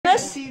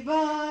गाउनुहोस्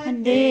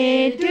birthday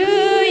to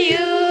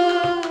you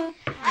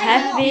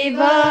happy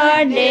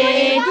birthday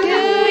to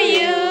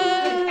you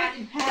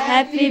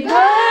happy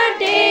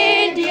birthday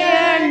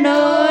dear no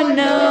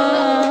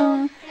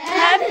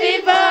happy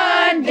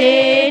birthday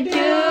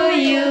to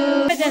you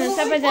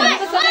सबैजना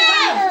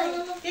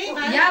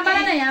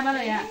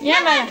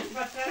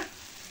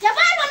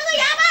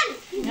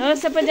हो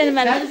सबैजना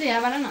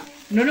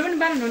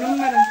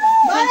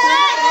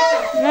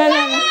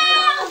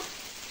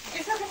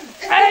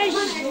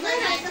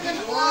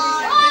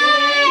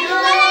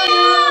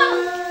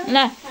ल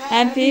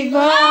happy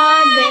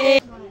birthday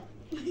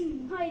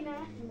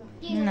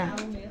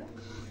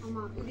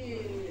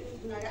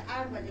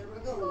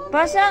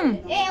Pasang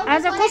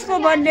आज कसको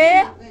बर्थडे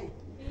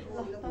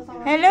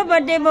हेलो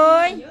बर्थडे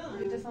बोय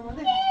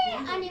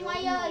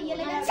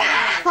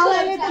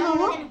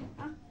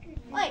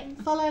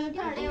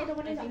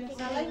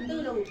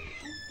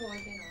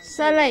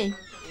सलाई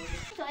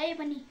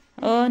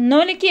ओ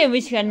नौले के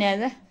विश गर्ने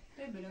आज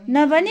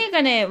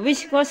नभनिकन विश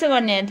कसो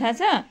गर्ने थाहा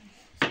छ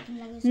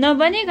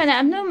नभनिकन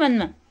आफ्नो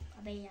मनमा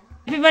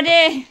ह्यापी बर्थडे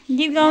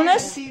गीत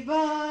गाउनुहोस्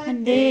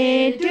birthday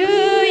to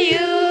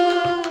you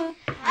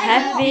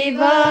happy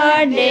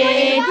birthday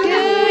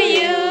to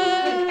you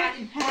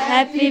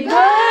happy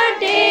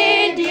birthday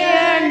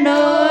dear no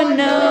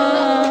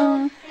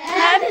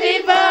happy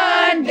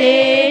birthday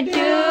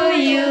to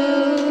you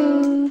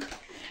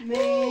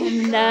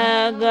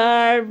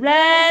God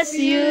bless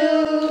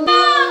you.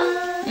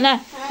 La,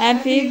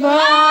 happy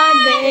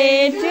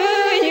birthday to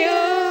you.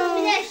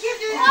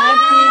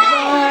 Happy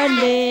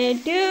birthday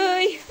to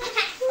you.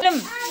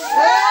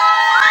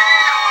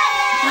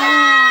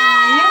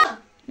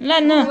 La,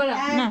 no.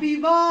 Happy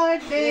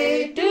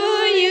birthday to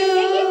you.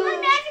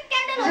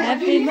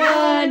 Happy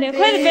birthday.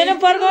 Kau itu belum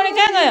pergi ni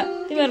kan?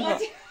 Tiba-tiba.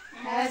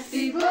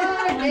 Happy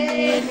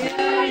birthday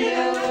to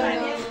you.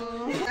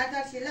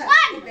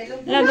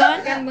 Lagon.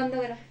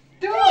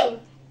 Two.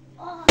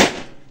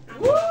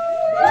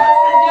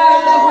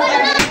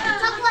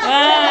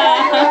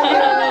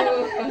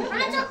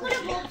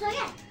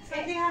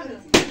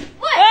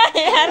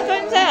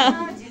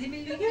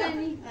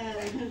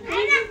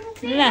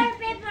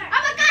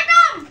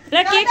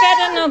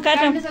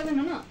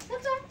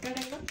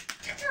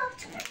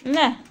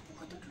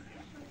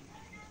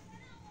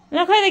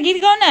 Lah kau ada git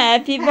kau na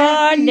happy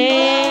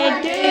birthday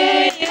to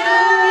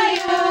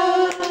you.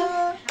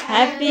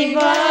 Happy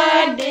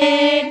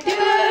birthday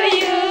to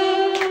you.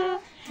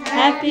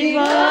 Happy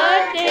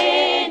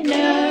birthday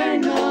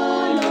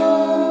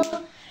no.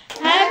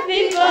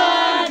 Happy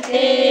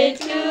birthday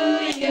to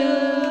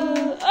you.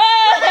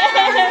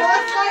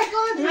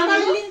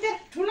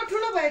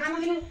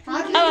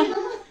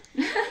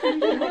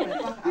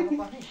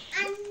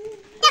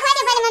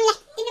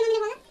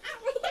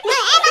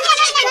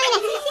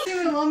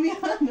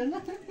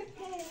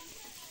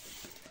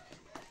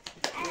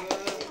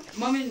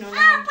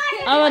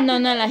 अब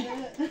नौनालाई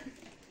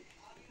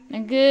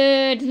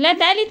good ल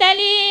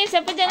ताली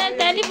सबैजना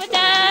ताली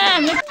बजा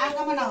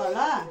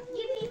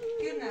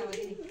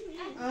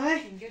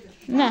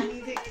ल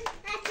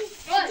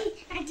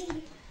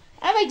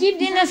अब gift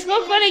दिनुहोस्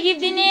कसले गिफ्ट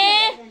दिने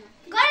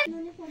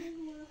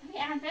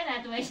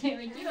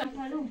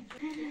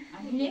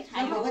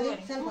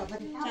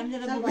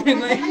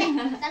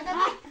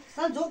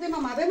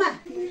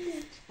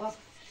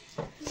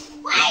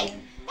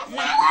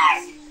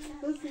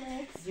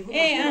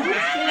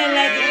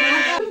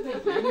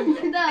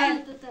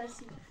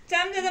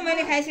चम्चा त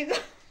मैले खाइसकेको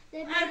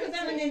अर्को त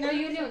मैले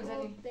नयुले हुन्छ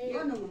नि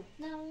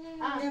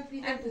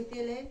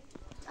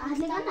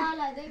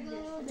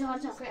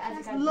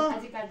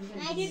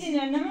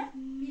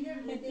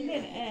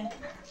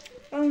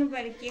पाउनु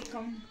पर्यो केक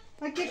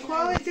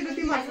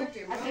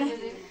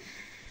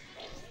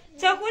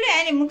चकुले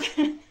अहिले मुख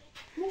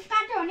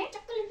काट्यो भने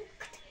चक्कुले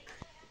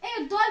ए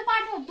दल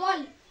पाटो दल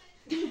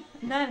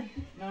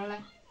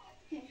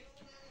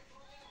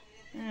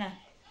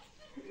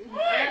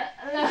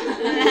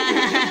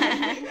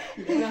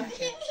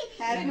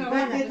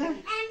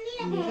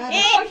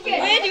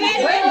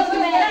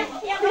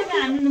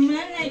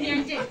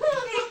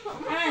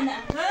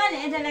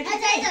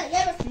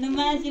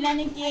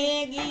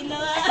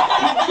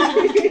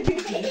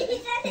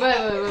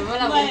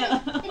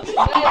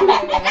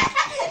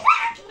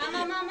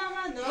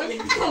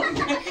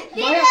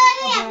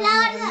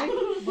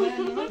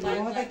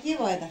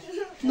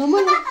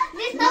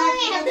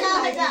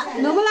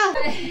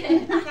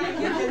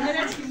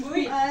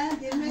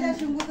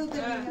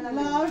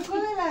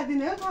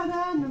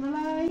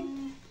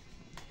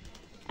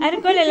अरे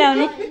कसले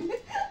लाउने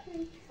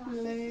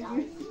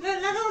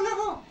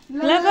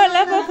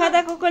लगो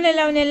खाता कसले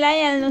लाउने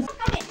लाइहाल्नु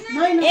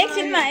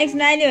एकछिनमा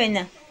अहिले होइन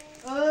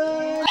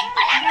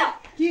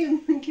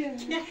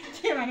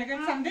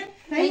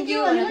थ्याङ्क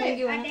यू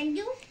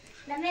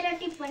मेरा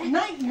टिप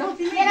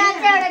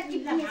मेरा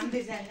टिप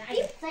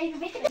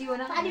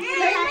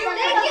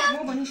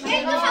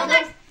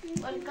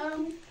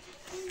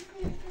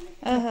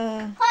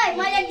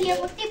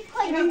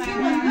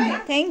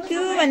थ्याङ्क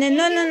यू भने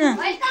न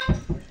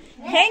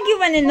थ्याङ्क यू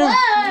भने नु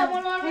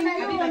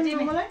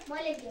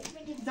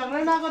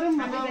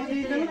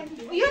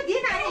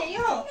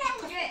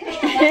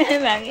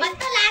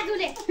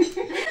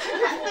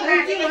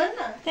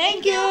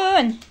थ्याङ्क यू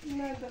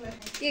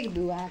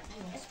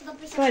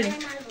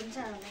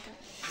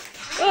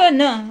ओ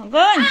न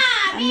गन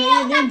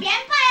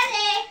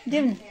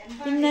दिउँ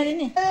तिमीले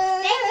नि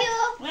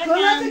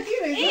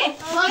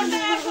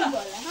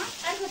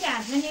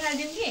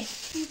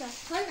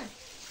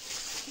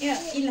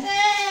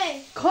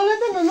खोला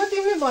त न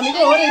तिमीले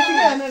भनेको हो रहेछ कि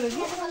हैन रहेछ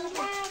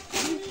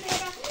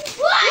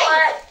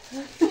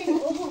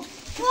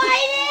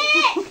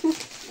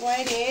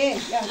वाइ रे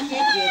या के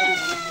के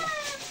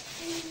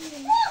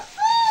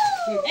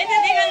एता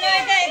देखा न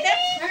एता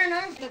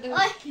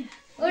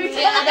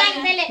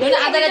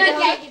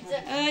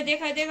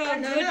देखा देखा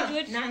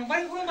गुड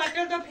नांगबन को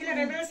बाटल तो फिर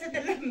रेबे से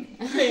तेले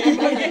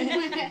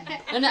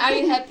And are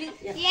you happy?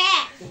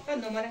 Yeah.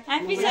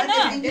 Happy छ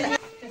न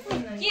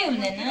के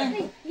हुँदैन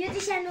यो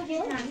चाहिँ सानो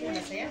भयो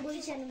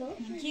गोली सानो भयो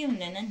के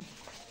हुँदैन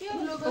यो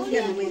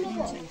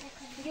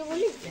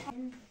गोली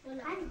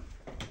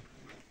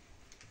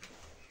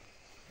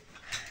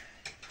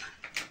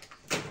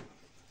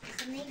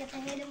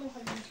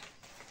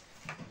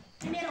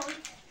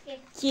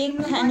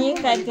केक खाने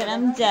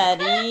कार्यक्रम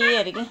जारी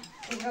अरे के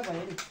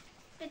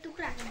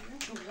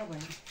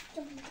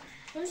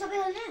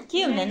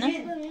के हुँदैन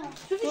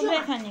टुक्रा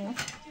खाने हो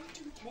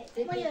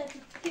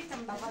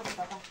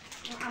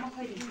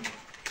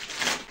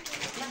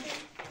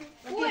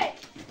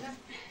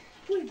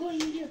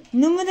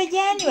नुमु त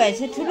ज्ञानी भएछ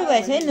ठुलो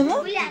भएछ है नुमु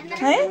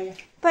है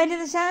पहिले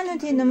त सानो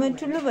थियो नुमु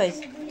ठुलो भएछ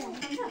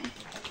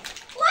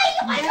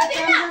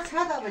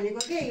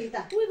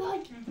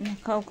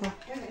खाऊ खाऊ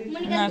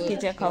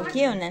नखिच खाऊ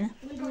के हुँदैन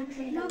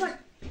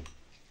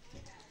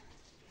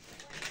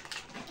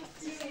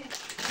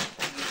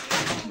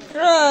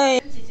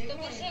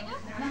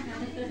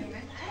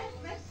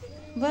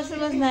बस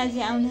बस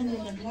नाजी आउन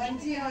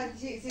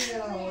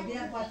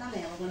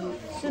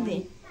सुधे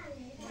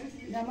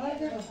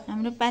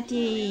हाम्रो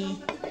पार्टी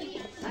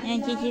यहाँ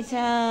के छ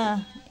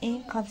ए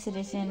खप्स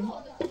रहेछ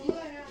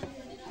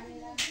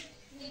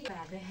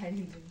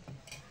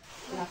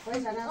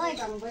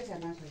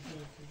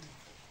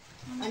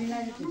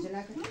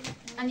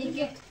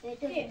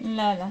ल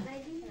ल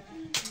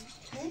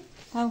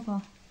खाऊ खाऊ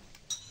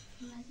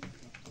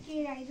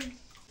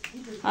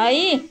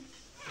है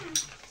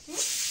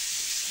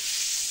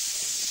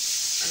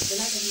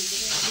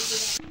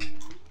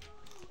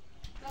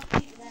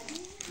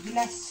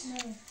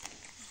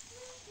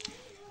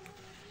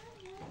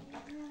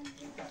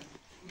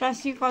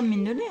प्लास्टिक कप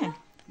मिल्दोले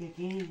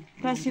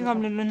प्लास्टिक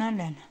कपले लु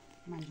नल्यान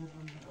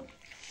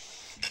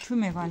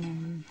ठुमे गर्ने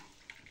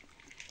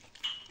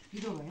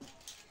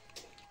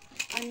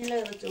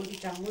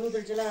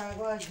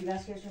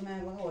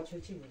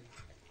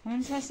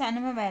हुन्छ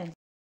सानोमा भइहाल्छ